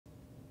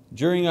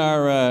During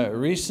our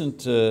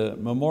recent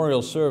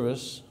memorial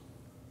service,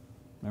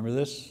 remember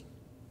this?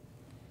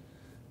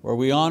 Where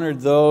we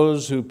honored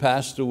those who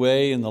passed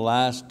away in the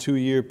last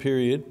 2-year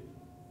period,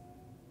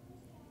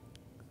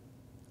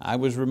 I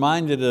was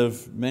reminded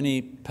of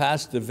many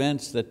past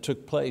events that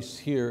took place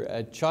here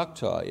at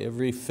Choctaw.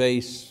 Every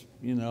face,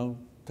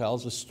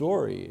 tells a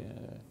story.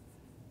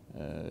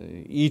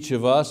 Each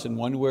of us in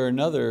one way or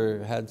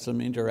another had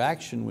some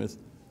interaction with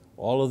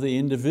all of the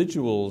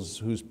individuals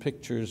whose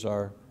pictures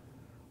are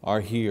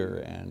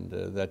here and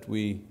that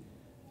we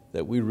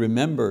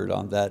remembered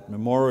on that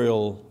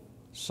Memorial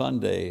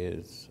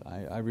Sunday.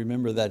 I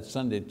remember that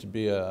Sunday to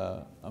be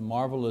a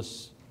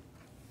marvelous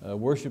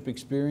worship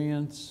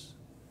experience,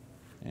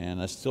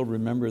 and I still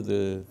remember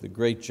the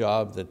great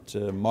job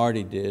that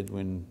Marty did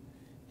when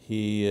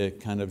he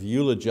kind of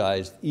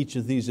eulogized each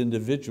of these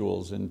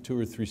individuals in 2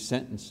 or 3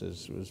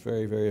 sentences. It was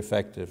very, very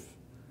effective.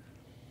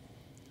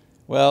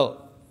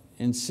 Well,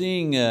 in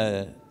seeing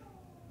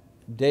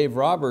Dave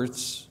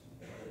Roberts,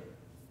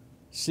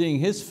 seeing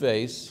his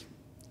face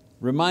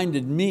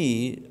reminded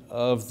me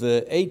of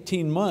the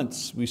 18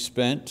 months we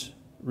spent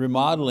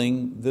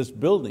remodeling this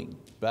building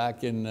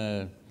back in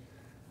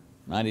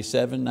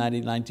 1997,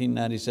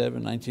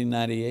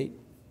 1998. It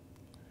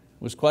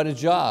was quite a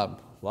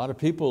job. A lot of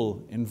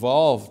people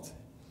involved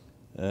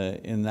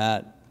in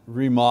that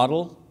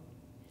remodel.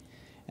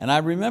 And I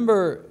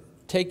remember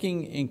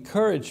taking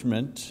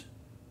encouragement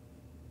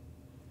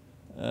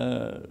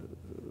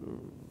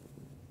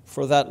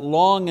for that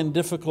long and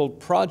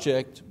difficult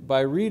project by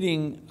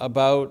reading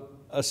about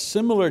a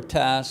similar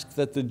task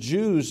that the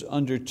Jews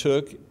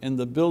undertook in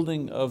the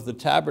building of the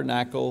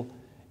Tabernacle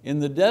in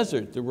the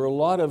desert. There were a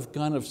lot of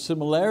kind of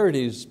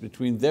similarities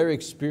between their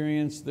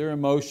experience, their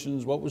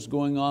emotions, what was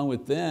going on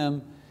with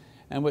them,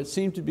 and what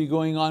seemed to be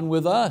going on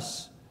with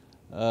us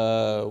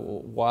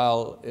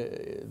while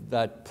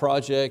that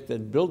project,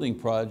 that building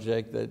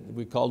project, that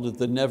we called it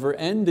the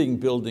never-ending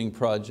building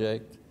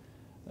project,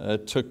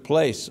 took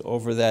place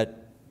over that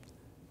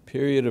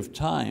period of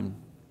time.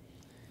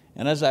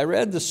 And as I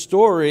read the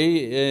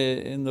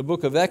story in the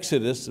book of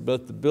Exodus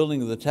about the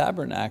building of the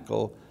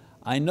tabernacle,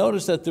 I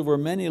noticed that there were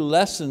many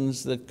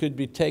lessons that could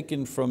be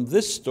taken from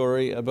this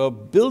story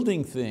about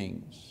building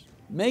things,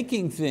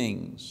 making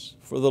things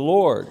for the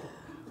Lord,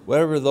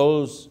 whatever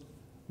those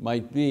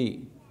might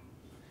be.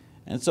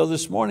 And so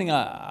this morning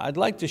I'd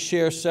like to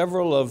share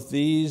several of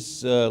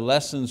these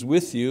lessons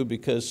with you,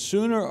 because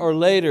sooner or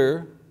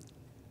later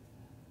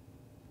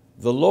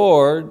the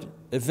Lord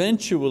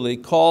eventually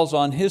calls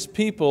on His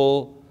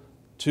people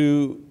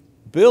to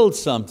build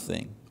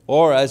something,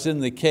 or as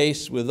in the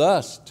case with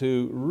us,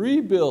 to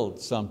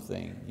rebuild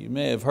something. You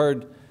may have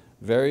heard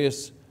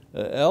various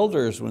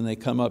elders when they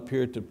come up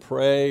here to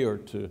pray or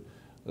to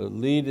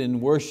lead in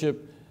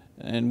worship,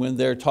 and when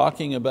they're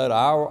talking about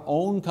our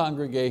own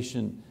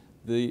congregation,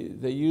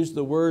 they use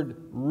the word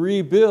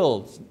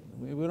rebuild.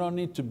 We don't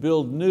need to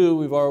build new,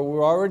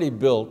 we're already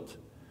built,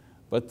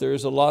 but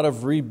there's a lot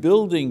of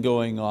rebuilding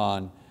going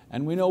on.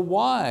 And we know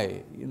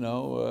why.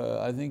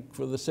 I think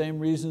for the same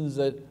reasons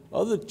that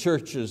other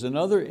churches and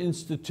other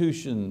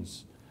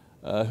institutions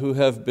who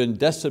have been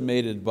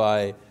decimated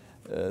by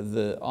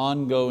the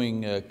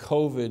ongoing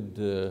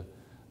COVID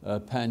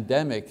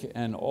pandemic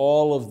and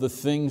all of the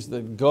things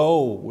that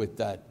go with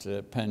that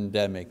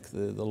pandemic,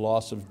 the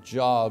loss of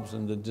jobs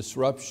and the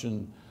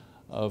disruption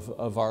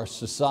of our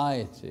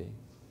society.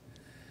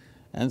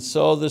 And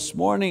so this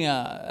morning,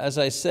 as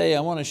I say, I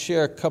want to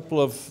share a couple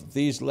of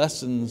these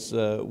lessons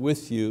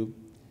with you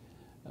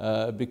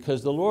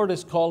because the Lord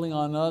is calling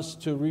on us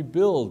to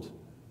rebuild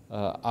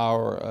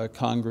our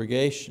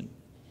congregation.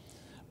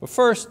 But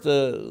first,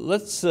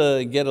 let's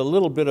get a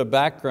little bit of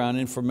background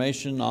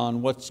information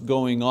on what's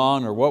going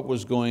on or what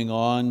was going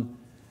on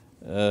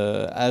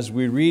as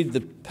we read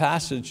the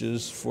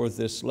passages for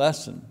this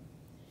lesson.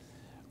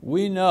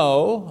 We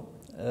know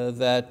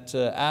that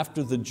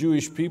after the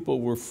Jewish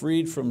people were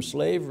freed from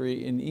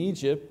slavery in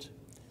Egypt,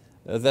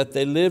 that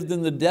they lived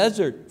in the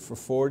desert for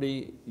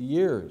 40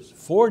 years,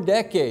 4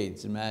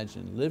 decades,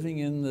 imagine, living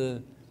in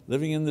the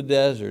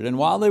desert. And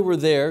while they were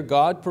there,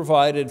 God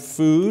provided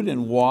food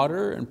and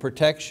water and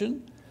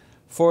protection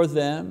for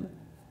them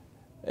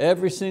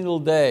every single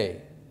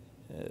day.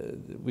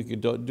 We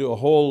could do a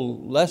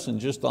whole lesson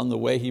just on the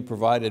way He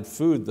provided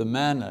food, the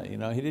manna.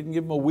 He didn't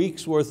give them a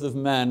week's worth of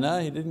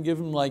manna. He didn't give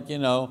them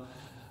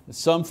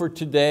some for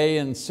today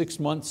and 6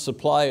 months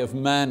supply of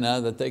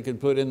manna that they could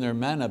put in their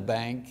manna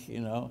bank.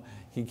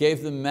 He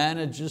gave them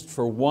manna just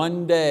for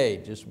 1 day,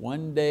 just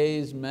 1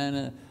 day's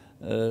manna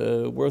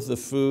worth of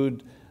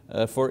food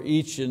for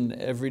each and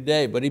every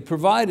day. But He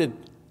provided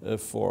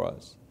for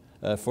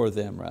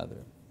them.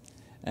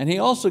 And He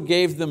also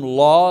gave them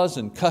laws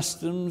and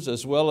customs,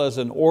 as well as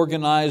an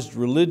organized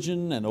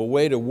religion and a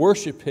way to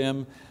worship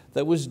Him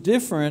that was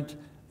different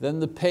than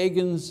the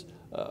pagans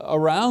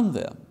around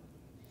them.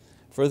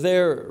 For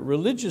their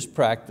religious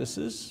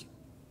practices,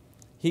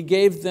 He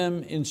gave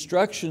them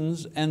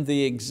instructions and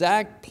the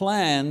exact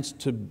plans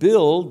to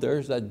build,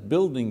 there's that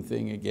building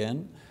thing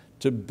again,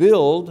 to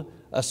build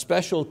a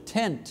special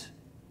tent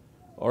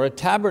or a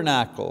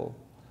tabernacle,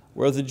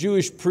 where the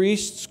Jewish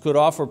priests could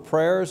offer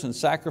prayers and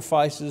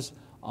sacrifices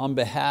on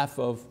behalf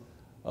of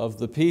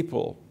the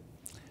people.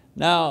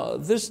 Now,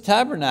 this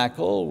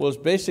tabernacle was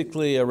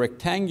basically a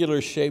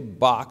rectangular shaped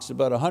box,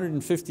 about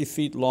 150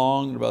 feet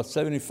long and about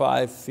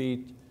 75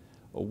 feet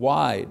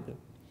wide.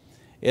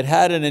 It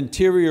had an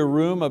interior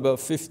room about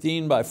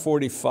 15 by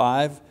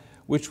 45,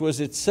 which was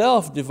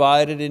itself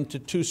divided into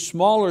two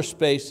smaller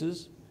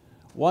spaces,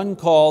 one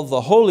called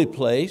the Holy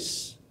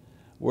Place,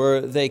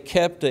 where they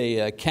kept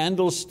a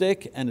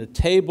candlestick and a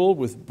table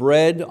with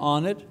bread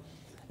on it,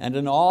 and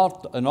an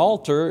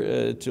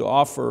altar to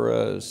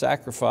offer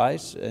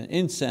sacrifice,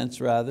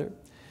 incense rather.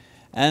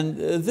 And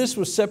this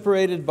was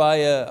separated by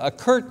a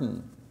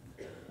curtain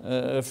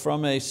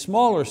from a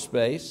smaller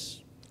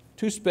space.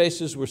 Two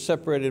spaces were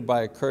separated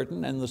by a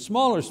curtain, and the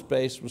smaller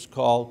space was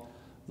called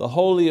the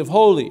Holy of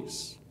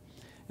Holies.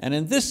 And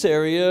in this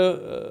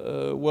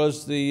area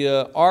was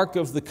the Ark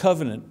of the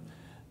Covenant.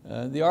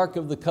 The Ark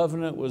of the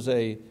Covenant was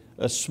a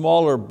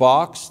smaller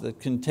box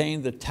that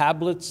contained the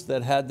tablets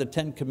that had the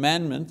 10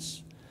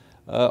 Commandments,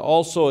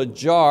 also a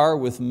jar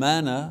with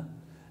manna,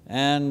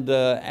 and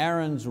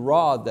Aaron's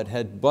rod that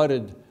had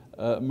budded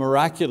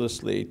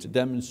miraculously to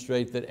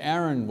demonstrate that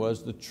Aaron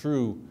was the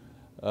true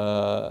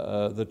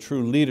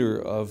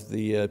leader of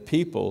the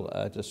people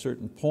at a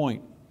certain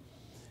point.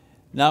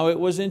 Now it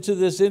was into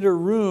this inner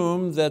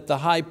room that the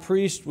high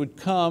priest would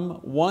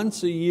come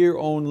once a year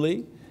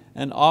only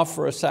and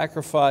offer a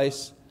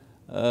sacrifice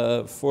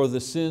for the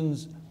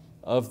sins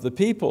of the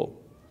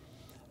people.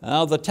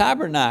 Now the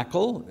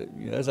tabernacle,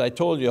 as I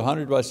told you,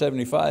 100 by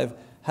 75,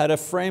 had a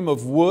frame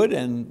of wood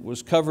and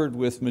was covered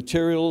with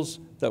materials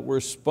that were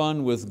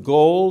spun with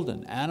gold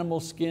and animal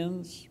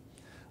skins.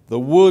 The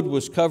wood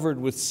was covered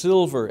with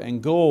silver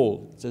and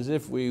gold. It's as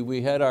if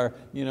we had our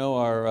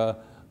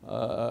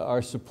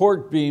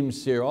support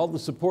beams here, all the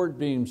support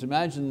beams.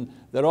 Imagine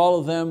that all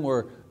of them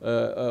were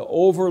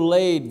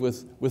overlaid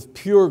with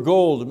pure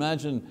gold.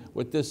 Imagine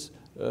what this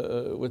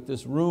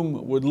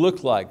room would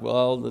look like.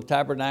 Well, the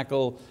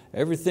tabernacle,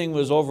 everything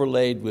was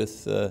overlaid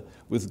with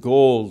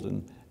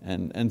gold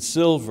and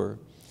silver.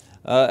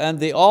 And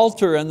the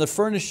altar and the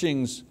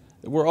furnishings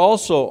were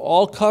also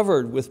all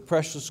covered with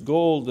precious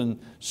gold and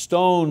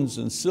stones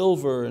and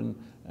silver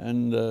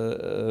and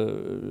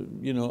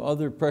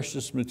other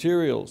precious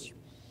materials.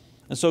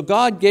 And so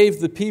God gave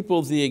the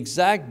people the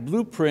exact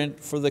blueprint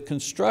for the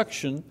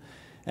construction,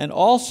 and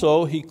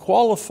also He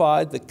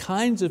qualified the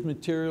kinds of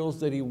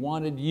materials that He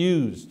wanted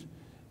used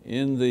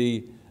in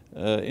the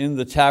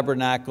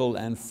tabernacle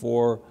and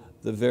for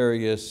the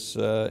various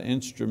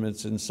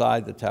instruments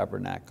inside the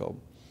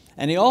tabernacle.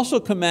 And He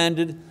also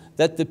commanded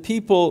that the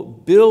people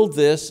build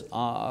this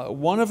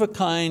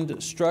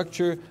one-of-a-kind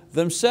structure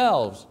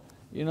themselves.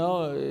 They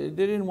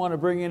didn't want to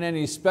bring in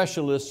any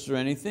specialists or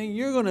anything.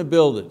 You're going to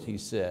build it, He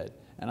said,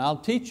 and I'll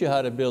teach you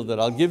how to build it.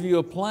 I'll give you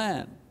a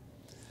plan.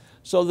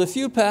 So the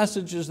few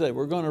passages that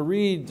we're going to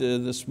read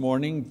this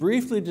morning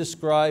briefly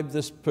describe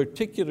this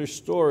particular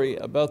story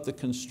about the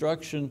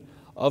construction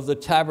of the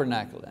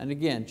tabernacle. And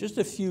again, just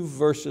a few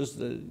verses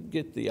to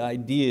get the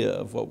idea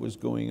of what was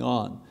going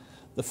on.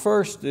 The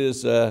first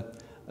is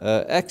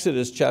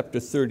Exodus chapter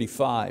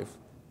 35.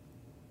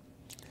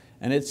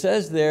 And it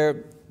says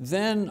there,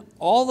 "Then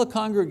all the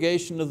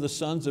congregation of the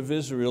sons of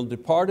Israel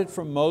departed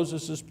from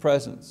Moses'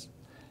 presence,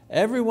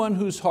 everyone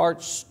whose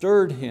heart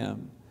stirred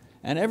him,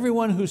 and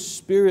everyone whose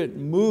spirit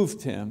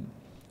moved him,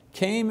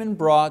 came and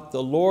brought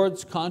the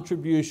Lord's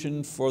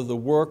contribution for the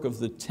work of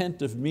the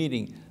tent of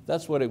meeting."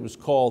 That's what it was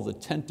called, the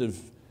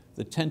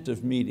tent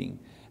of meeting.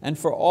 "And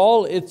for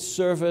all its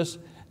service,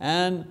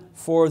 and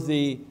for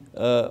the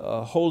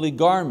holy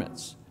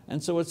garments."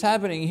 And so what's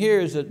happening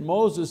here is that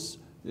Moses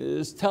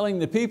is telling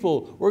the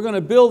people, we're going to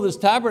build this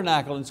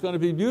tabernacle, and it's going to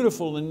be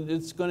beautiful, and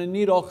it's going to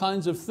need all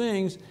kinds of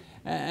things.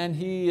 And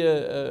he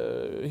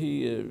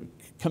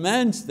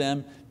commands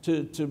them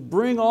to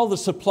bring all the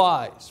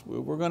supplies.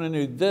 We're going to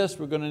need this,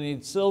 we're going to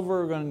need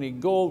silver, we're going to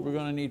need gold, we're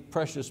going to need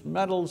precious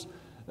metals,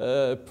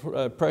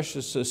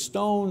 precious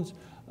stones,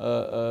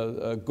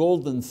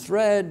 golden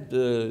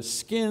thread,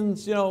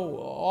 skins,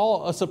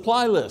 all a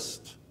supply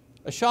list,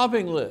 a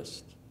shopping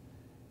list.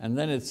 And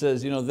then it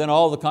says, then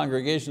all the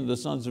congregation of the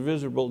sons of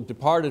Israel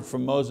departed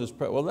from Moses.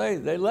 Well,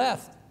 they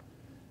left,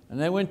 and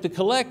they went to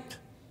collect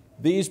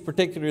these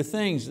particular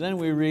things. Then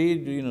we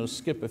read,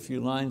 skip a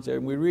few lines there,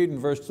 and we read in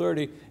verse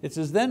 30, it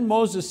says, "Then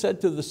Moses said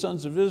to the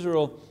sons of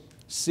Israel,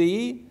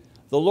 'See,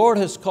 the Lord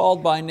has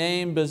called by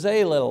name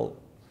Bezalel,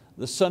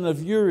 the son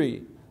of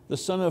Uri, the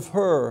son of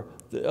Hur,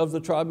 of the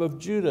tribe of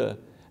Judah,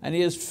 and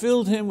He has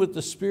filled him with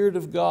the Spirit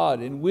of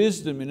God, in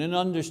wisdom and in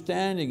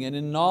understanding and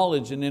in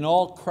knowledge and in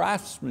all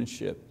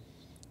craftsmanship,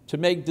 to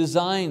make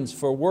designs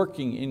for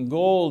working in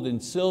gold, in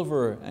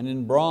silver, and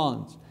in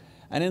bronze,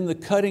 and in the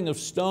cutting of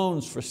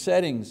stones for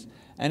settings,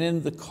 and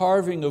in the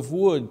carving of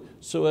wood,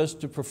 so as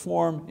to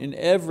perform in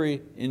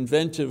every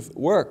inventive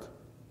work.'"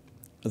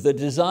 The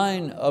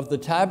design of the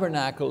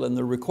tabernacle and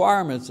the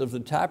requirements of the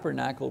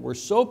tabernacle were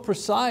so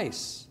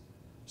precise,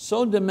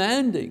 so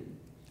demanding,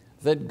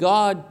 that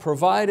God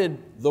provided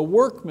the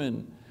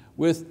workmen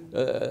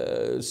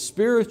with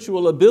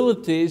spiritual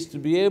abilities to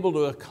be able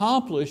to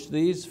accomplish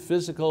these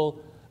physical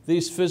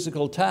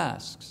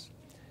tasks.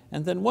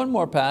 And then one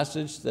more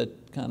passage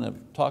that kind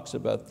of talks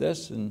about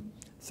this in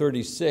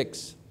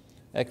 36,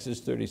 Exodus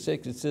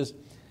 36, it says,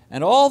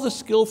 "And all the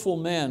skillful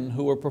men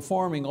who were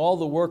performing all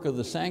the work of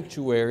the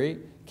sanctuary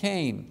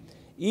came,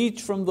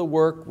 each from the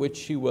work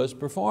which he was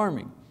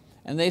performing.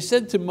 And they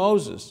said to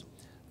Moses,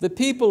 'The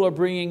people are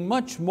bringing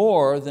much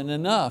more than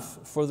enough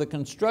for the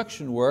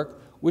construction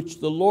work which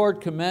the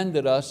Lord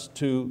commanded us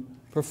to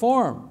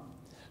perform.'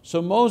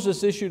 So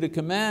Moses issued a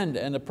command,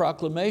 and a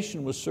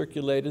proclamation was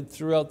circulated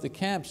throughout the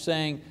camp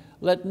saying,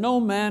 'Let no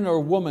man or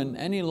woman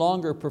any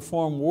longer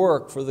perform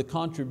work for the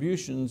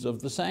contributions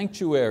of the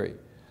sanctuary.'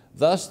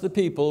 Thus the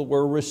people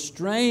were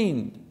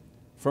restrained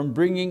from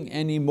bringing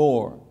any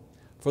more,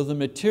 for the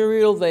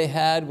material they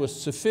had was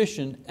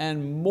sufficient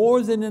and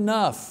more than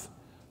enough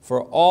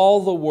for all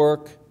the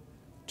work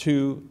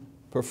to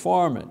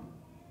perform it."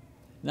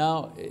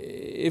 Now,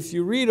 if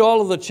you read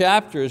all of the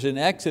chapters in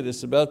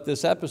Exodus about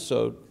this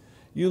episode,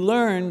 you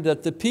learn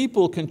that the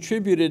people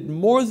contributed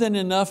more than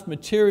enough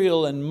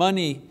material and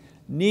money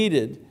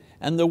needed,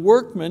 and the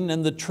workmen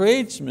and the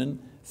tradesmen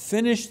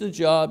finished the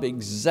job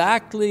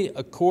exactly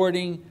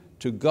according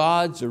to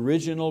God's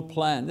original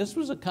plan. This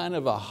was a kind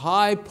of a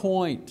high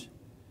point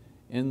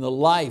in the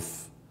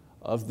life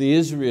of the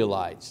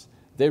Israelites.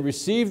 They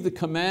received the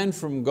command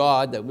from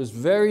God that was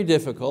very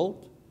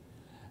difficult.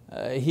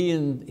 He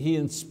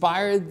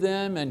inspired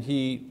them, and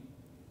He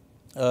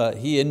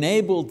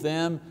enabled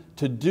them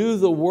to do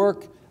the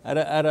work at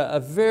a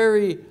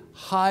very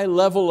high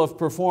level of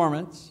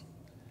performance.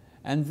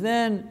 And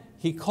then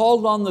He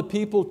called on the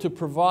people to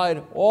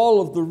provide all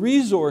of the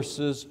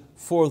resources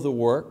for the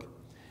work.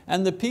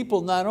 And the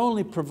people not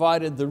only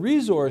provided the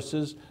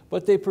resources,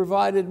 but they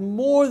provided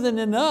more than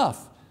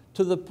enough,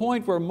 to the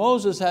point where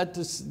Moses had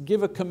to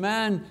give a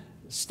command,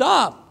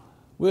 "Stop.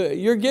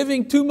 You're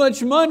giving too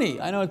much money."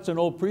 I know it's an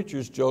old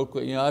preacher's joke,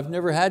 but I've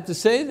never had to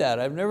say that.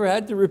 I've never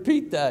had to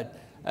repeat that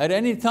at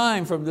any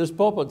time from this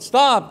pulpit.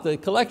 "Stop, the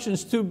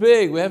collection's too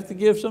big. We have to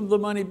give some of the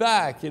money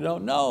back."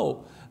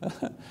 No,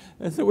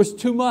 there was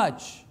too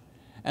much.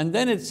 And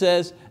then it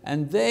says,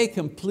 "And they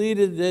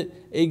completed it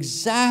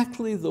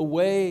exactly the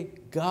way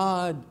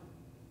God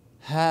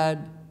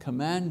had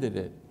commanded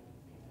it."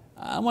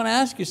 I want to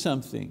ask you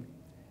something.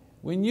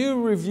 When you're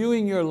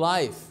reviewing your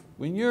life,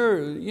 when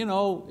you're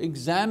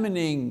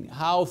examining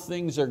how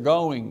things are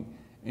going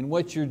and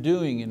what you're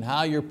doing and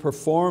how you're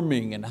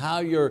performing and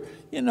how your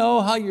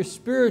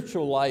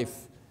spiritual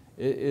life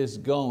is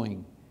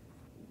going,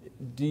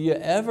 do you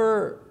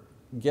ever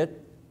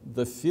get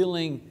the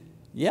feeling,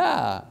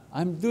 yeah,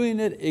 I'm doing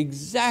it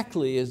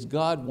exactly as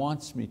God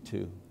wants me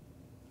to?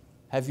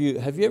 Have you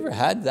ever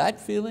had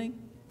that feeling?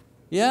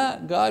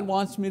 Yeah, God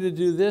wants me to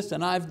do this,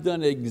 and I've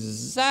done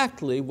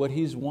exactly what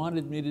He's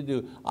wanted me to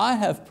do. I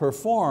have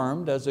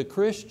performed as a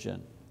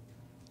Christian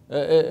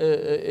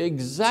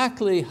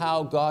exactly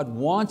how God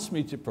wants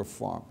me to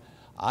perform.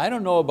 I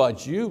don't know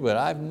about you, but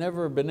I've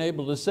never been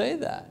able to say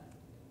that.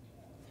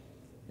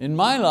 In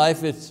my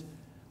life, it's,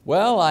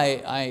 well,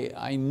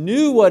 I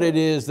knew what it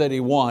is that He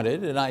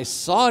wanted, and I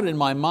saw it in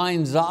my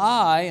mind's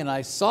eye, and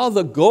I saw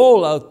the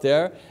goal out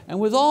there, and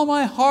with all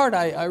my heart,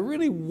 I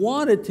really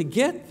wanted to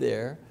get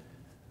there.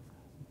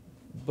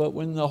 But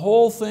when the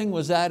whole thing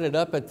was added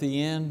up at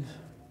the end,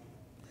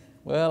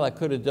 well, I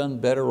could have done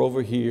better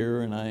over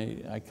here, and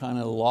I kind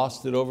of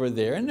lost it over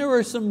there. And there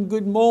were some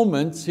good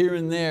moments here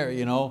and there,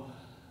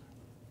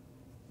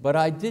 but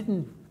I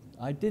didn't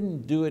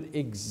do it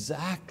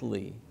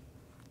exactly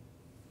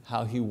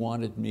how He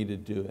wanted me to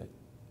do it.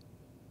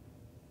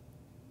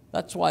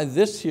 That's why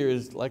this here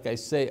is, like I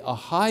say, a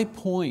high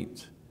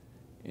point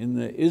in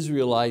the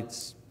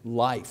Israelites'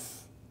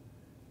 life.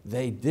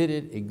 They did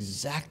it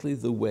exactly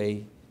the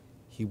way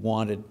He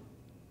wanted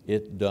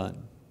it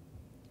done.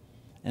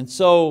 And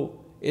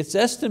so it's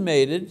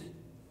estimated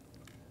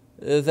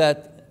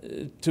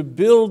that to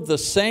build the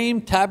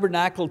same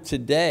tabernacle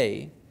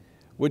today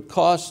would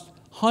cost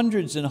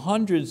hundreds and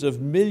hundreds of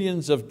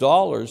millions of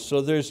dollars.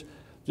 So there's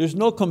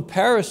no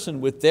comparison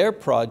with their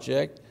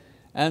project.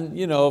 And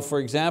for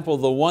example,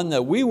 the one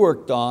that we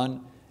worked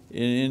on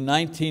in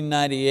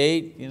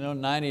 1998,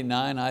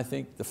 99, I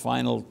think the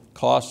final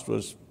cost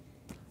was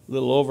a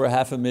little over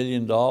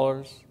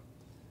 $500,000.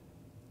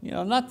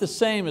 Not the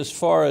same as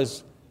far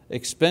as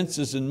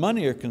expenses and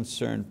money are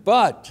concerned,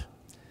 but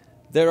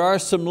there are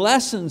some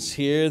lessons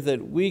here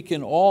that we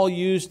can all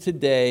use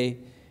today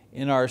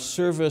in our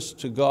service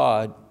to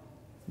God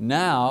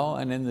now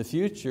and in the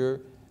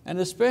future, and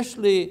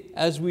especially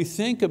as we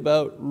think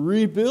about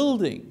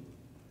rebuilding,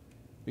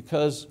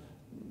 because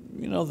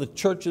the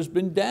church has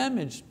been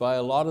damaged by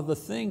a lot of the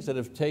things that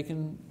have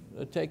taken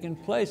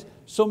place.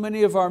 So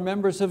many of our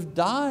members have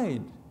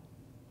died.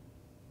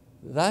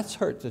 That's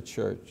hurt the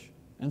church.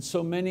 And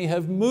so many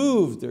have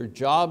moved, their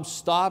jobs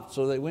stopped,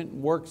 so they went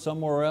and worked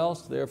somewhere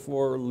else,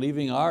 therefore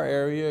leaving our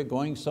area,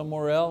 going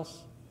somewhere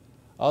else.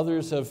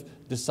 Others have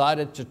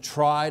decided to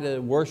try to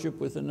worship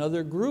with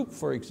another group,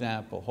 for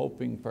example,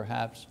 hoping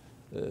perhaps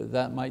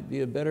that might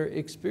be a better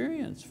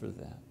experience for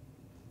them.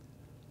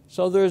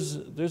 So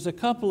there's a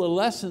couple of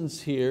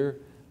lessons here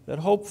that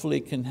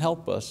hopefully can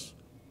help us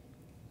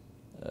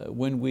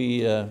when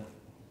we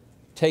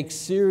take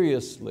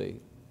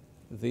seriously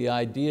the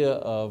idea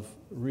of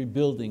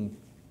rebuilding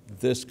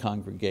this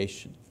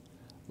congregation.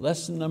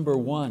 Lesson number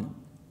one.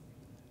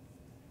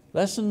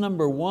 Lesson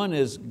number one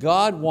is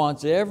God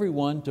wants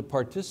everyone to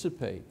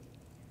participate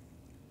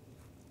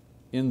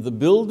in the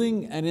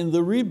building and in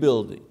the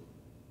rebuilding.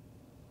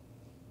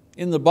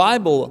 In the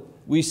Bible,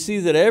 we see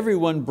that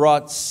everyone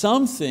brought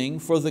something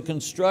for the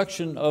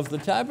construction of the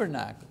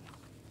tabernacle.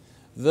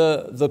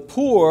 The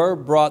poor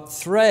brought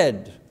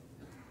thread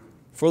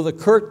for the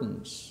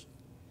curtains,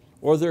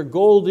 or their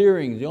gold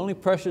earrings. The only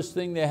precious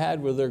thing they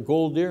had were their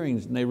gold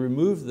earrings, and they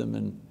removed them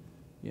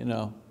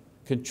and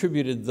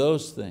contributed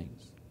those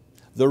things.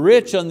 The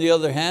rich, on the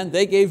other hand,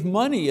 they gave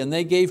money and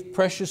they gave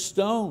precious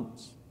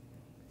stones.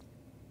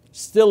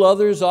 Still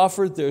others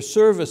offered their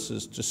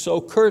services to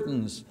sew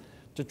curtains,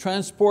 to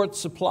transport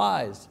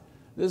supplies.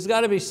 There's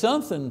got to be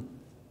something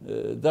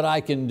that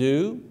I can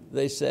do,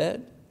 they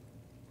said.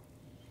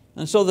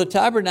 And so the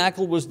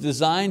tabernacle was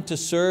designed to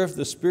serve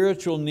the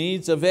spiritual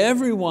needs of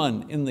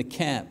everyone in the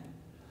camp.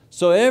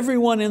 So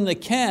everyone in the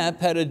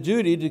camp had a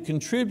duty to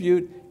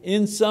contribute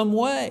in some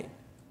way.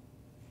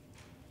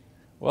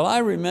 Well, I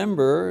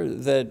remember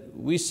that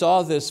we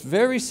saw this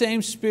very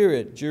same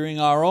spirit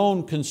during our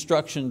own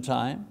construction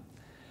time,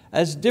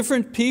 as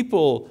different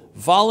people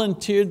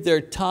volunteered their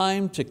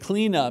time to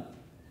clean up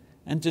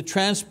and to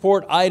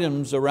transport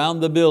items around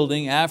the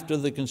building after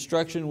the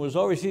construction was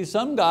over. See,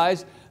 some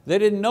guys, they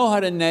didn't know how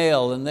to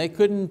nail, and they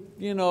couldn't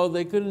do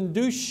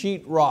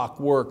sheetrock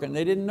work, and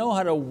they didn't know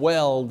how to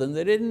weld, and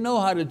they didn't know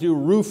how to do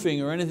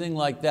roofing or anything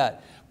like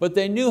that. But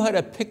they knew how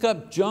to pick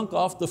up junk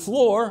off the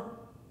floor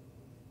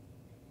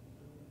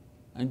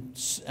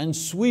and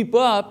sweep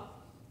up.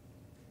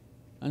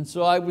 And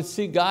so I would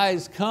see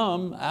guys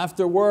come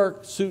after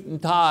work, suit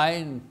and tie,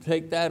 and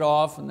take that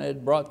off, and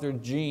they'd brought their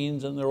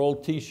jeans and their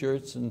old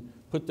t-shirts and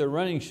put their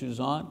running shoes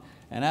on.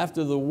 And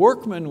after the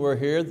workmen were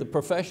here, the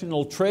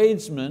professional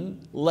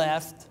tradesmen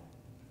left,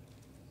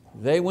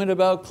 they went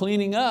about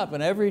cleaning up.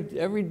 And every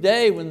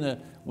day when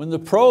the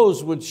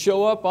pros would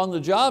show up on the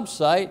job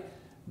site,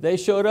 they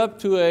showed up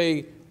to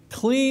a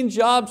clean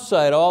job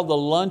site. All the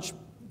lunch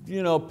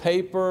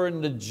paper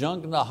and the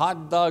junk and the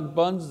hot dog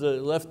buns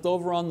that left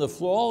over on the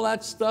floor, all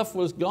that stuff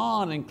was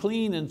gone and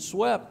clean and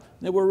swept.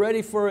 They were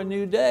ready for a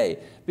new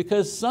day,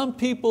 because some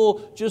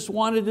people just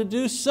wanted to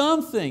do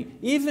something,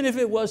 even if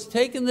it was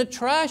taking the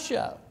trash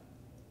out,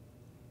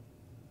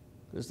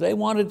 because they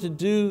wanted to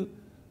do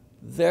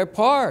their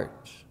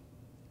part,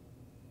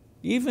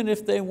 even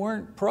if they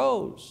weren't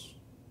pros.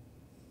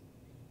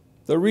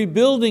 The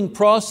rebuilding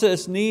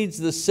process needs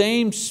the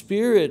same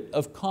spirit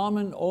of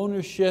common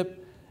ownership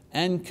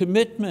and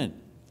commitment.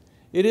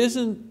 It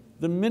isn't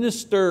the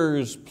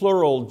minister's,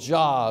 plural,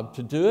 job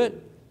to do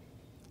it.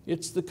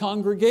 It's the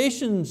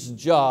congregation's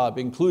job,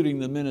 including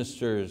the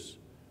ministers,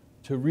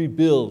 to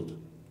rebuild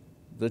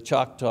the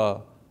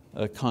Choctaw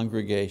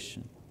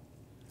congregation.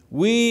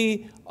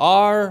 We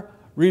are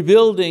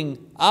rebuilding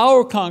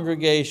our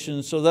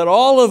congregation so that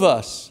all of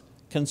us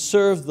can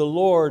serve the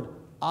Lord,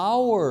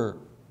 our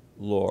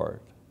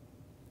Lord.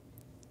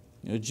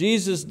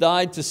 Jesus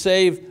died to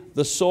save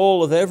the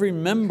soul of every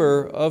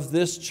member of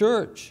this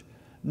church.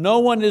 No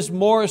one is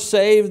more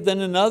saved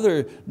than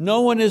another.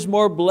 No one is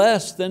more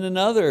blessed than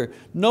another.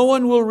 No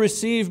one will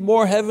receive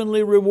more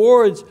heavenly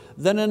rewards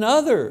than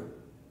another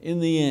in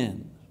the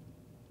end.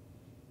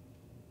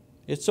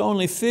 It's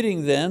only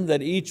fitting then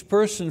that each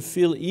person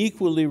feel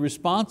equally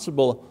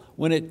responsible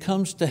when it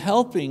comes to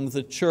helping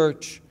the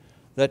church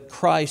that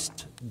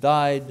Christ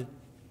died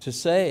to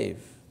save.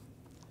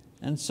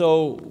 And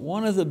so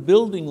one of the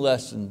building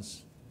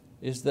lessons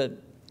is that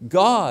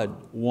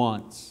God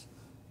wants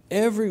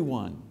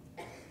everyone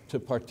to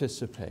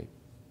participate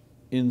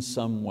in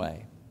some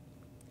way.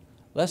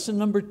 Lesson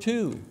number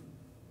two,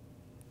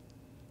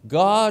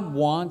 God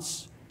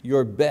wants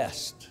your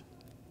best.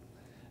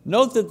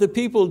 Note that the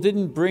people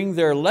didn't bring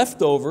their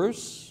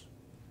leftovers.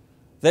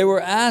 They were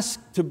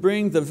asked to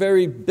bring the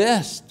very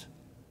best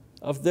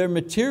of their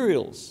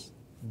materials,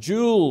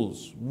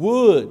 jewels,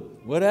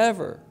 wood,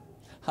 whatever.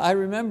 I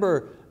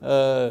remember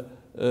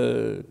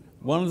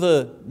one of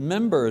the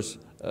members,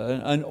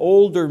 an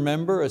older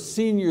member, a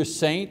senior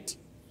saint,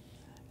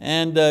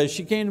 and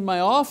she came to my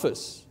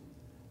office,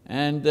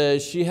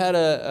 and she had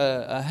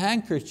a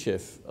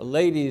handkerchief, a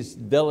lady's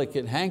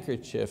delicate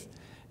handkerchief,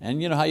 and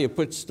you know how you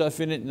put stuff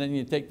in it and then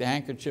you take the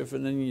handkerchief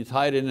and then you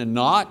tie it in a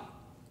knot?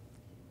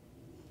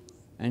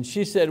 And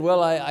she said,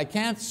 well, I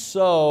can't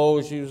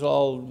sew. She was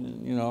all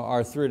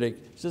arthritic.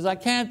 She says, I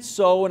can't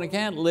sew and I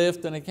can't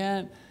lift and I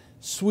can't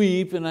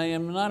sweep and I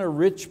am not a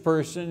rich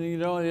person,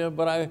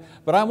 but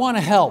I want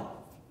to help.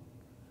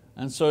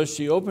 And so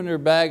she opened her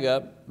bag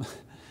up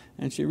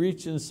and she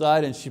reached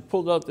inside and she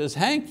pulled out this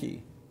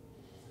hanky.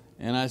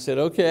 And I said,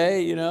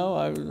 okay,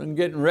 I'm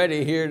getting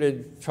ready here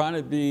to try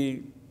to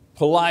be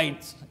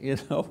polite,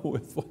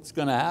 with what's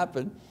going to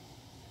happen.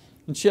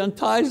 And she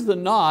unties the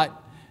knot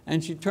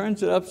and she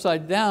turns it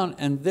upside down,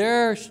 and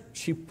there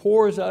she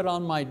pours out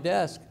on my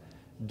desk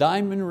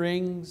diamond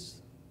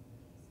rings,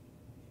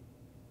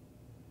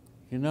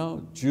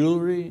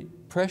 jewelry,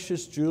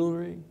 precious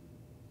jewelry,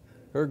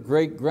 her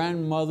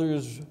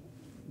great-grandmother's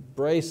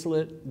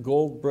bracelet,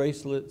 gold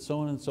bracelet, so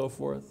on and so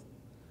forth.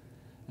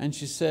 And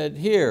she said,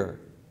 here,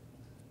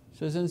 she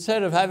says,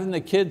 instead of having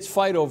the kids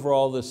fight over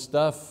all this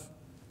stuff,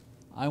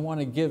 I want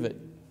to give it.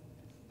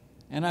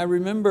 And I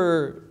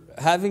remember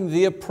having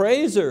the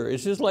appraiser.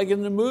 It's just like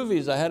in the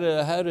movies. I had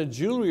a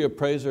jewelry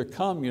appraiser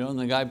come, and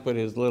the guy put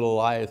his little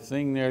eye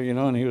thing there,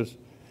 and he was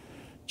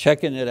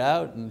checking it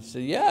out, and he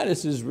said, yeah,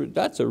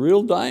 that's a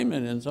real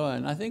diamond, and so on.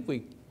 And I think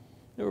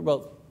there were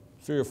about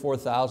 $3,000 or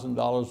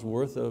 $4,000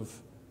 worth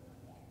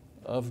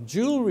of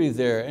jewelry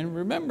there. And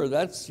remember,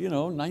 that's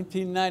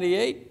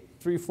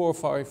 1998, $3,000,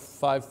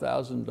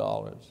 $4,000,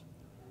 $5,000.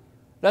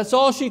 That's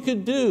all she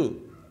could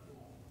do,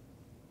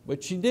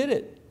 but she did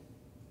it.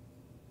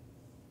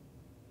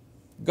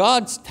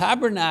 God's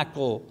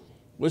tabernacle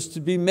was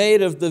to be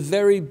made of the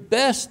very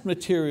best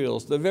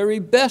materials, the very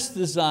best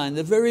design,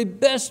 the very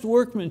best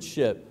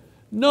workmanship,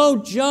 no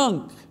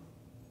junk.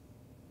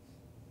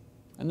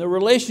 And the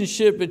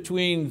relationship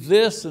between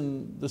this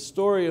and the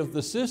story of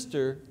the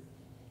sister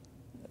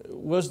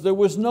was there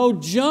was no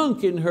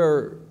junk in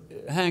her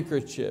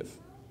handkerchief.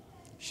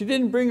 She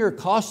didn't bring her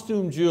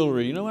costume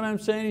jewelry, you know what I'm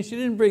saying? She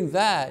didn't bring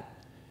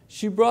that.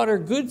 She brought her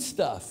good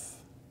stuff,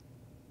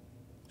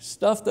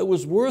 stuff that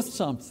was worth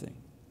something.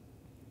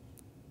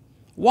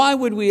 Why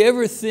would we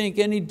ever think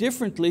any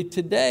differently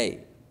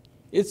today?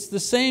 It's the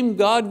same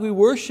God we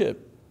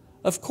worship.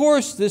 Of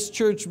course, this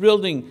church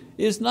building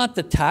is not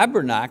the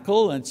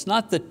tabernacle, and it's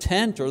not the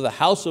tent or the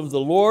house of the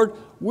Lord.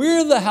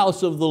 We're the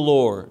house of the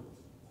Lord.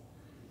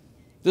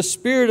 The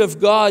Spirit of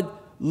God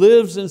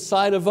lives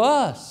inside of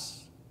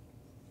us.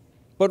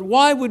 But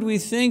why would we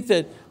think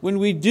that when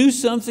we do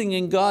something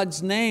in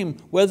God's name,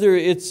 whether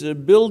it's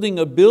building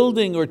a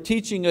building or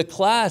teaching a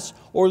class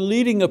or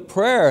leading a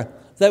prayer,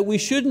 that we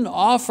shouldn't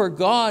offer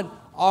God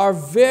our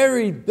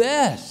very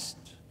best?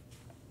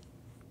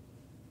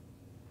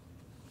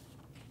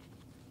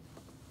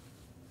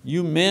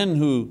 You men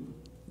who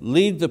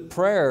lead the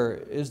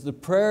prayer, is the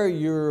prayer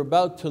you're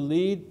about to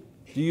lead,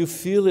 do you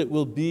feel it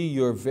will be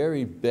your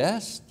very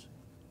best?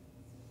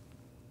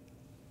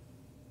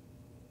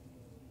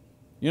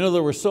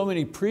 There were so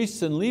many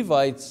priests and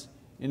Levites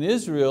in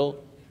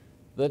Israel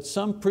that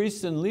some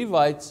priests and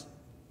Levites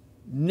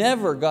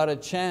never got a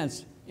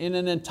chance. In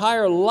an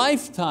entire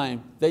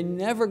lifetime, they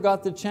never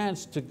got the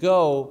chance to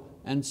go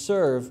and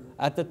serve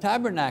at the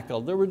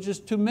tabernacle. There were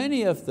just too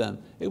many of them.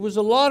 It was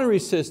a lottery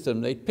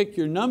system. They'd pick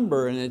your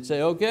number and they'd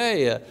say,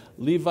 okay,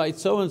 Levite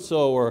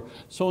so-and-so or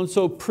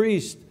so-and-so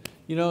priest,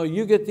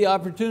 you get the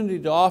opportunity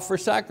to offer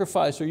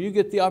sacrifice, or you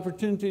get the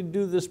opportunity to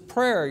do this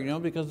prayer,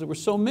 because there were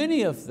so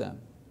many of them.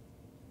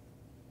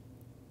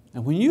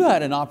 And when you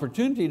had an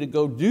opportunity to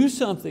go do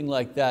something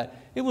like that,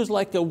 it was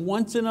like a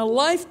once in a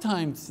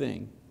lifetime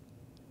thing.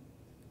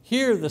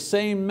 Here, the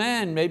same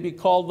man may be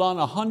called on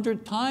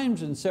 100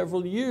 times in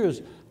several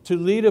years to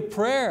lead a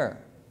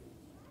prayer.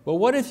 But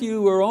what if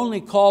you were only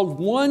called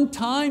one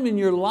time in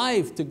your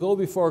life to go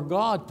before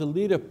God to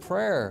lead a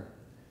prayer?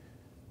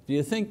 Do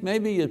you think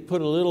maybe you'd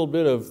put a little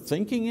bit of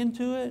thinking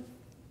into it?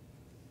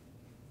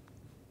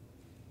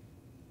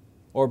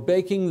 Or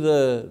baking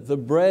the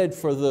bread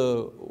for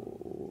the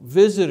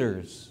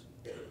visitors?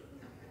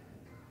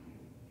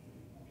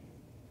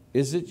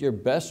 Is it your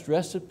best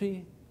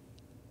recipe?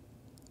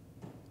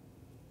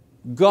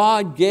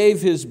 God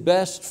gave His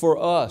best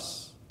for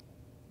us,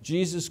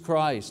 Jesus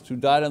Christ, who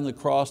died on the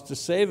cross to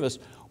save us.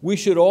 We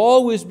should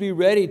always be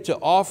ready to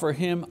offer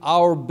Him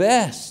our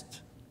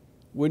best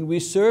when we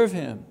serve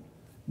Him.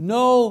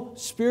 No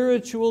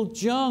spiritual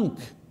junk.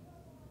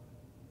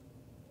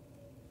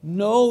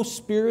 No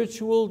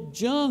spiritual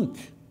junk.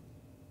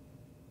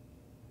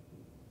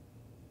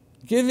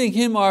 Giving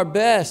Him our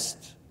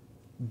best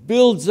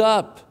builds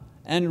up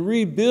and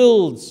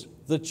rebuilds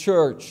the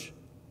church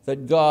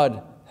that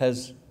God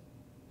has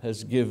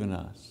given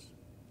us.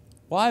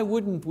 Why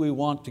wouldn't we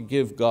want to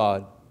give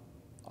God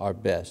our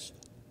best?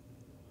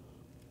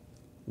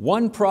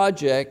 One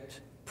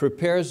project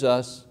prepares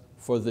us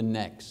for the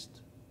next.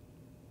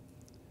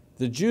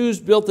 The Jews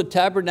built the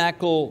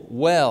tabernacle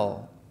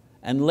well,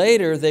 and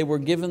later they were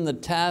given the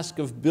task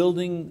of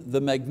building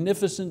the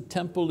magnificent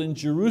temple in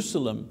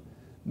Jerusalem,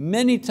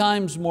 many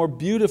times more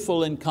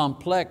beautiful and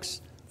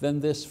complex than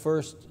this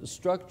first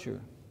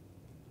structure.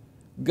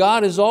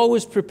 God is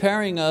always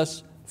preparing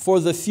us for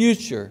the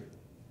future,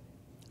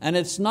 and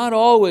it's not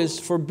always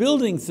for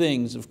building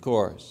things, of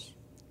course.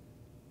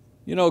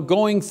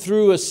 Going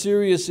through a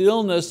serious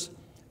illness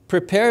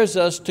prepares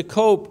us to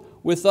cope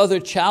with other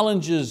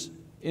challenges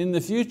in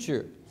the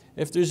future.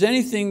 If there's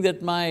anything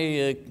that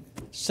my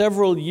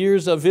several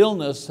years of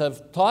illness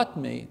have taught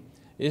me,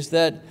 is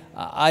that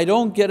I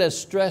don't get as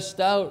stressed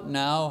out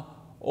now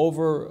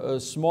over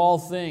small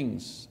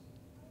things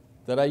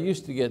that I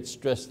used to get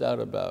stressed out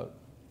about.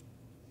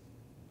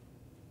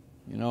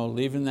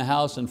 Leaving the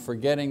house and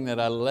forgetting that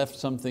I left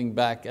something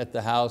back at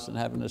the house and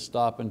having to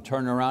stop and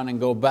turn around and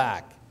go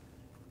back.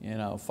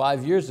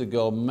 5 years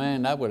ago,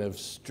 man, that would have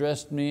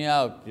stressed me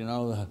out.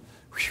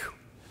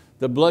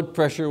 The blood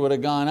pressure would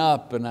have gone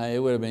up, and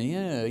it would have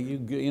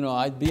been,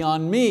 I'd be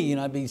on me,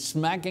 I'd be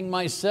smacking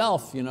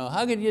myself.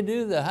 How could you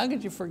do that? How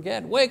could you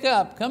forget? Wake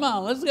up, come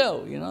on, let's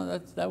go.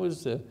 That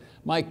was,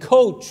 my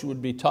coach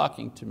would be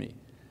talking to me.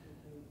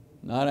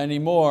 Not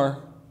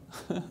anymore.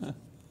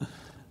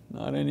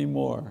 Not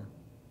anymore.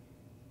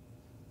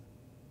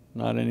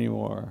 Not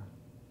anymore.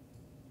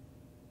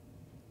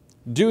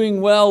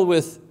 Doing well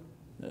with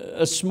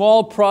a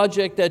small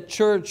project at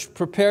church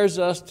prepares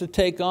us to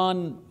take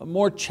on a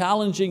more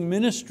challenging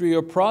ministry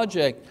or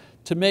project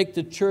to make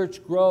the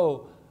church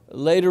grow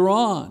later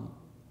on.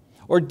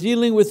 Or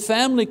dealing with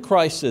family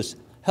crisis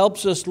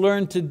helps us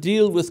learn to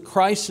deal with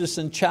crisis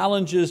and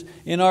challenges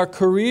in our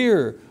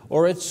career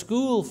or at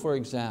school, for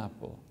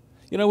example.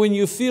 When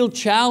you feel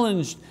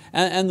challenged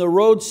and the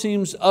road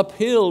seems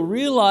uphill,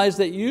 realize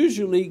that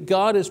usually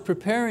God is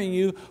preparing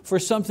you for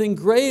something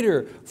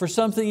greater, for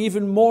something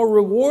even more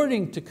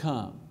rewarding to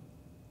come.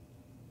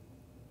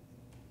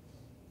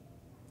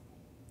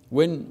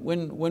 When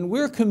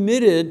we're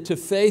committed to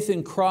faith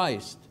in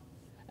Christ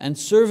and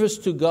service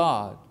to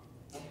God,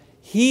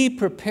 He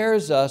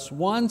prepares us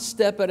one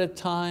step at a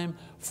time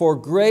for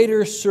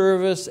greater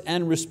service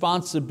and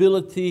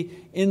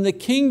responsibility in the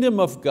kingdom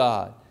of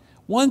God.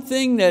 One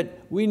thing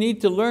that we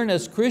need to learn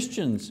as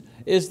Christians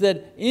is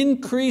that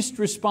increased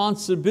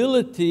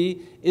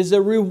responsibility is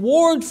a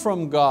reward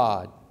from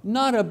God,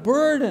 not a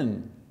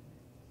burden.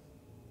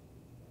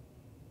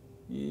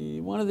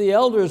 One of the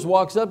elders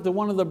walks up to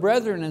one of the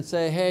brethren and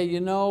say, hey,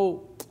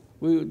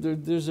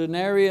 there's an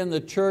area in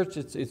the church,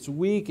 it's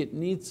weak, it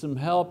needs some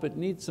help, it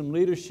needs some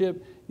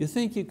leadership. You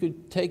think you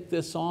could take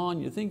this on?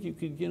 You think you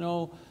could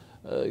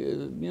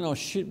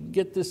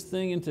get this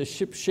thing into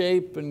ship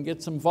shape and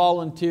get some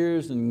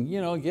volunteers and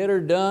get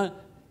her done?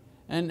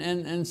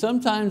 And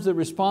sometimes the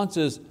response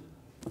is,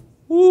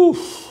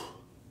 oof,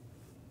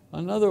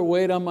 another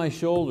weight on my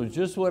shoulders,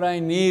 just what I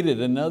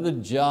needed, another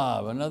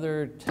job,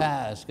 another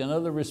task,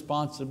 another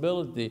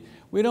responsibility.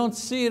 We don't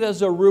see it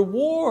as a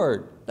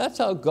reward. That's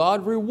how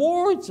God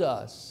rewards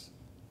us.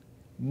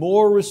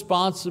 More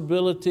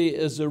responsibility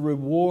is a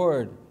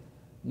reward,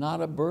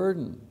 not a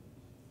burden.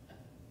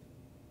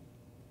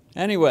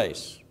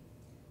 Anyways,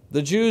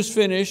 the Jews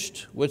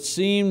finished what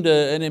seemed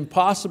an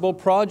impossible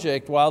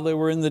project while they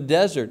were in the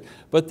desert,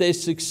 but they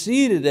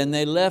succeeded and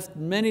they left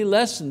many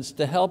lessons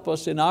to help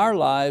us in our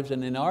lives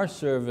and in our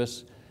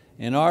service,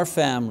 in our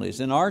families,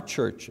 in our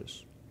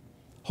churches.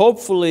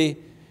 Hopefully,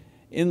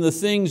 in the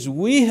things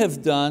we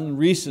have done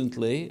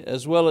recently,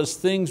 as well as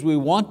things we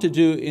want to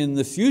do in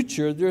the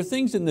future, there are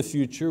things in the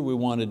future we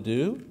want to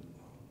do.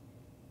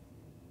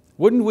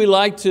 Wouldn't we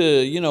like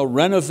to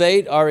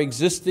renovate our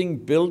existing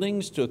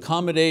buildings to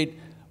accommodate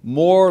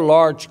more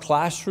large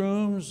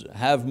classrooms,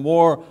 have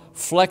more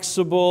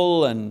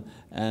flexible and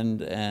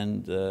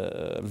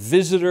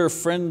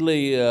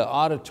visitor-friendly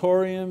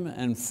auditorium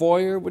and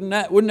foyer? Wouldn't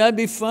that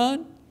be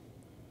fun?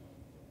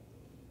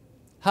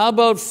 How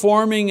about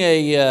forming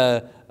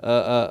a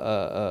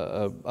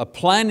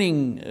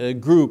planning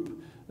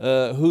group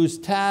whose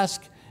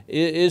task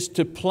is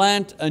to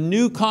plant a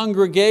new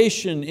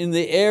congregation in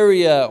the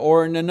area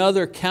or in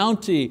another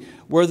county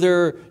where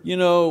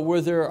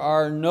there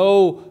are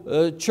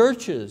no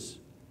churches?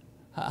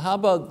 How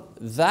about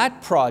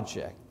that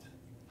project?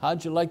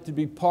 How'd you like to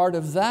be part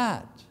of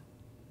that?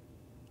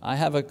 I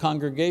have a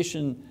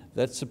congregation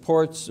that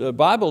supports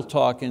Bible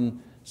Talk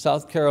in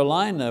South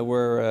Carolina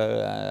where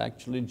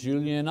actually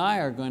Julia and I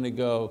are going to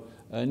go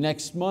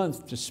next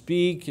month to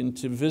speak and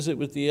to visit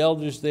with the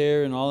elders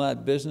there and all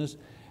that business.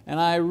 And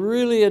I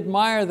really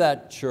admire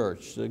that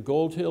church, the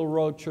Gold Hill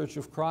Road Church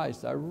of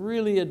Christ. I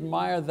really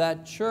admire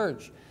that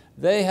church.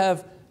 They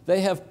have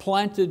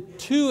planted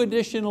 2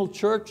 additional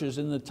churches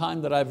in the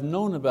time that I've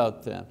known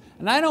about them.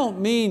 And I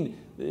don't mean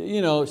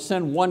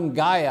send one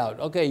guy out.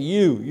 Okay,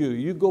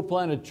 you go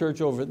plant a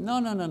church over.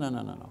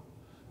 No.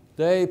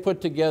 They put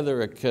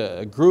together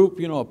a group,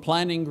 a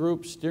planning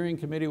group, steering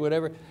committee,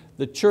 whatever.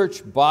 The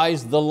church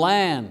buys the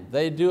land.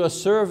 They do a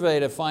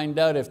survey to find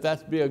out if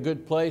that'd be a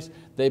good place.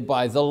 They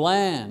buy the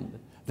land.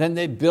 Then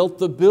they built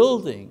the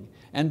building.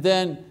 And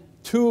then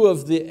 2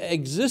 of the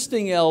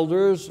existing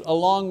elders,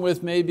 along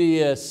with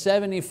maybe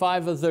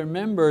 75 of their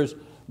members,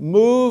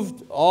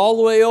 moved all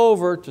the way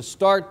over to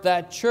start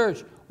that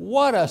church.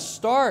 What a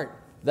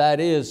start that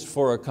is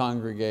for a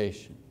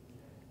congregation.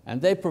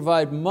 And they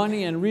provide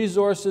money and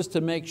resources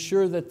to make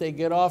sure that they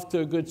get off to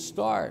a good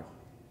start.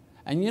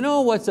 And you know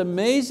what's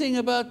amazing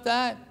about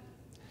that?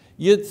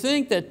 You'd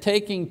think that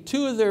taking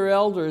 2 of their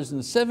elders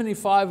and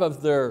 75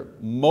 of their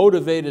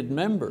motivated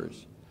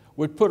members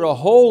would put a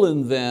hole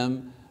in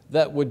them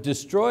that would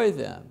destroy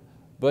them.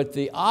 But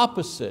the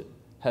opposite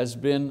has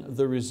been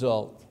the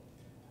result.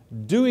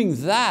 doing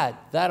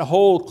that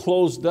hole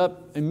closed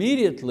up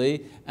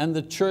immediately and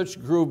the church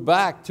grew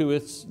back to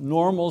its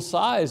normal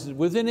size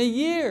within a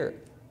year,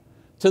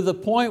 to the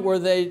point where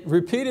they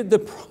repeated the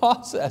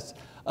process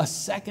a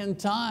second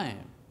time.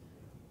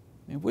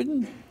 I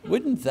mean,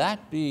 wouldn't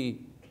that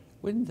be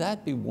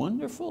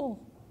wonderful?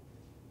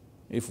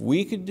 If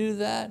we could do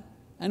that,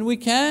 and we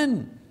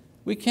can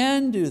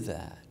do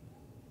that.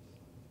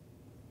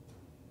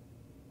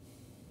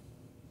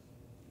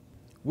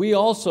 We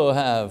also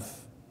have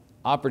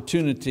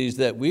opportunities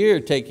that we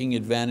are taking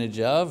advantage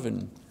of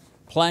and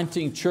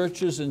planting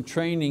churches and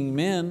training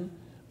men,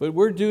 but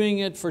we're doing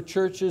it for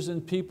churches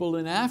and people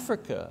in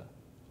Africa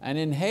and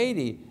in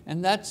Haiti,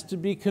 and that's to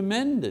be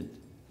commended.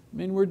 I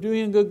mean, we're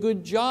doing a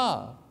good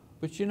job,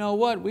 but you know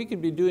what? We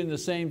could be doing the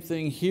same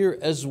thing here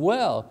as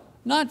well,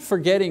 not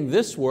forgetting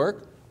this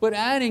work, but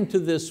adding to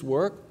this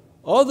work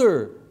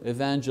other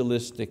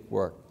evangelistic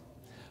work.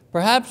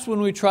 Perhaps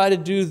when we try to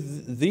do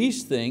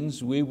these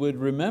things, we would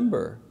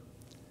remember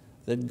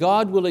that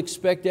God will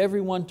expect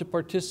everyone to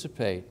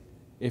participate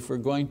if we're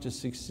going to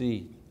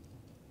succeed.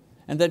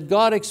 And that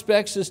God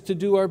expects us to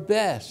do our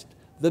best,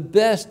 the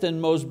best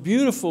and most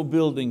beautiful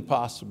building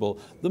possible.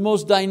 The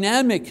most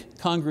dynamic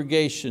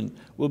congregation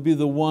will be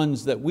the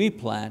ones that we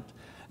plant.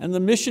 And the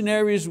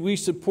missionaries we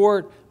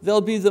support,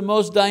 they'll be the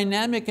most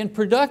dynamic and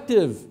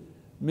productive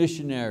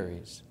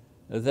missionaries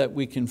that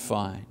we can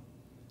find.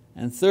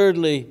 And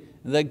thirdly,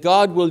 that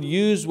God will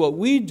use what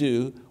we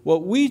do,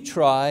 what we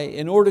try,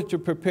 in order to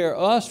prepare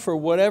us for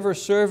whatever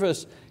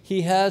service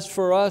He has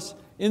for us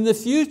in the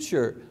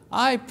future.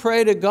 I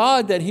pray to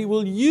God that He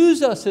will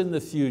use us in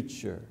the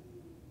future.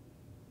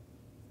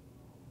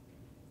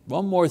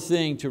 One more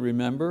thing to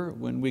remember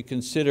when we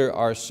consider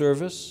our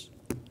service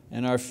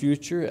and our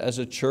future as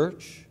a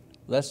church.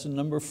 Lesson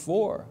number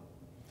 4.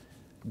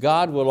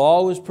 God will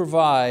always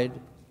provide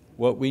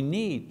what we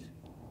need.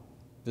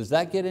 Does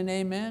that get an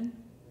amen?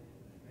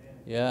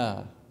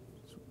 Yeah.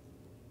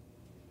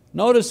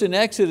 Notice in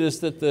Exodus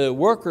that the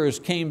workers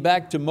came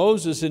back to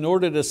Moses in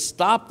order to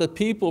stop the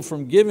people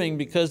from giving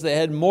because they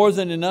had more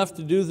than enough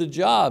to do the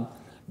job.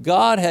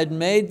 God had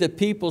made the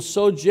people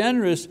so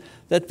generous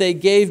that they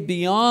gave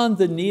beyond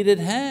the needed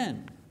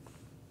hand.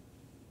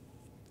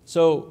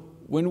 So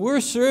when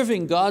we're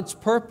serving God's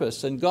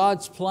purpose and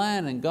God's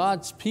plan and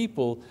God's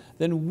people,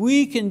 then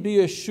we can be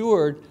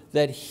assured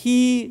that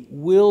He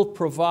will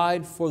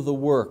provide for the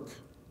work.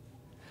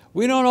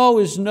 We don't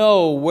always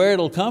know where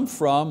it'll come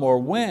from or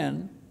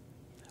when.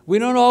 We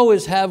don't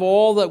always have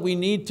all that we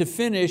need to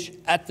finish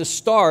at the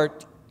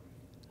start,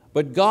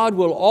 but God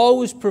will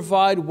always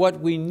provide what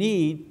we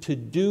need to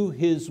do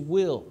His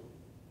will.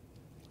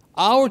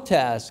 Our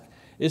task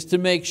is to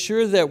make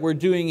sure that we're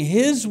doing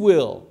His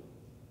will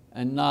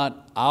and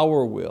not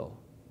our will,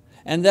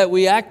 and that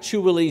we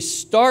actually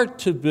start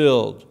to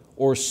build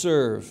or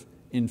serve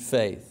in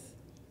faith.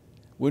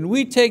 When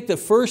we take the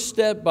first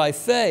step by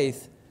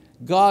faith,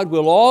 God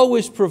will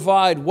always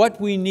provide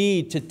what we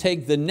need to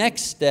take the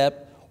next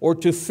step or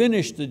to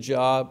finish the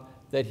job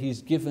that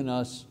He's given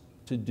us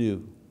to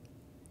do.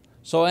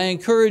 So I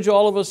encourage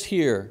all of us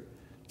here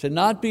to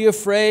not be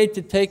afraid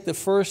to take the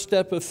first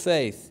step of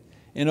faith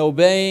in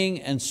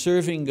obeying and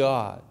serving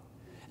God.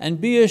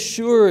 And be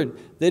assured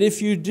that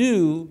if you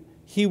do,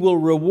 He will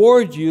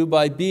reward you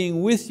by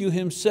being with you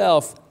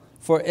Himself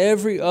for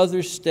every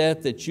other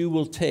step that you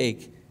will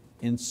take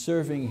in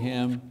serving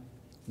Him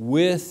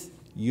with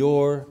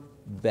your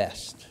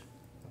best.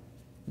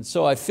 And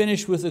so I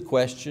finish with a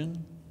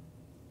question.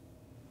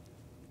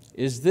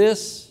 Is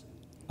this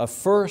a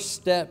first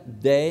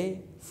step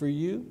day for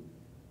you?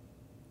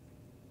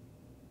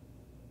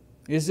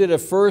 Is it a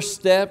first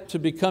step to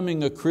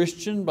becoming a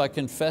Christian by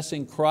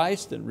confessing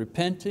Christ and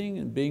repenting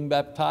and being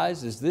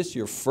baptized? Is this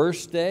your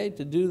first day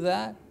to do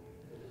that?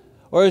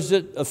 Or is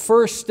it a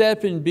first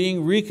step in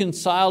being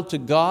reconciled to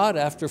God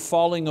after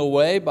falling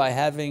away by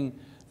having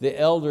the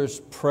elders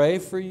pray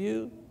for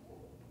you?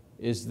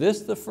 Is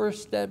this the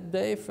first step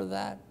day for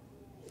that?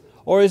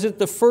 Or is it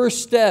the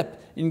first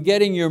step in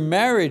getting your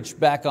marriage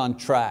back on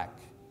track?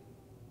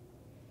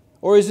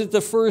 Or is it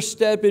the first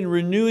step in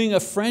renewing a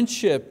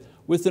friendship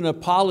with an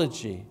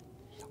apology?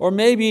 Or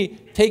maybe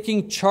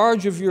taking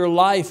charge of your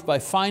life by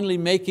finally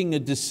making a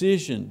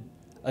decision,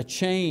 a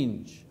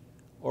change,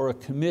 or a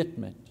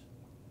commitment?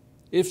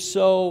 If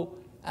so,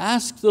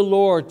 ask the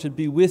Lord to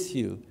be with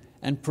you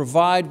and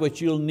provide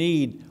what you'll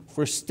need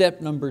for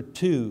step number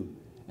 2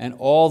 and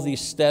all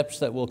these steps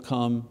that will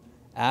come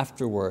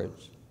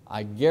afterwards.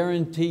 I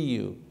guarantee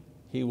you,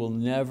 He will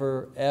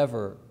never,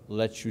 ever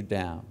let you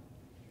down.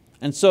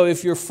 And so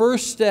if your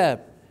first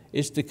step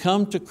is to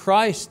come to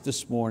Christ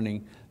this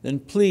morning, then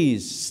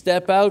please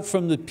step out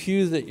from the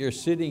pew that you're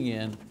sitting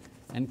in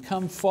and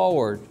come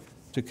forward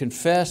to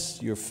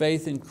confess your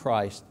faith in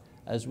Christ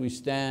as we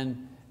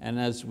stand and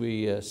as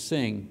we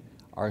sing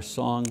our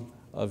song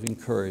of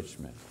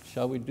encouragement.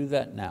 Shall we do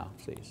that now,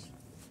 please?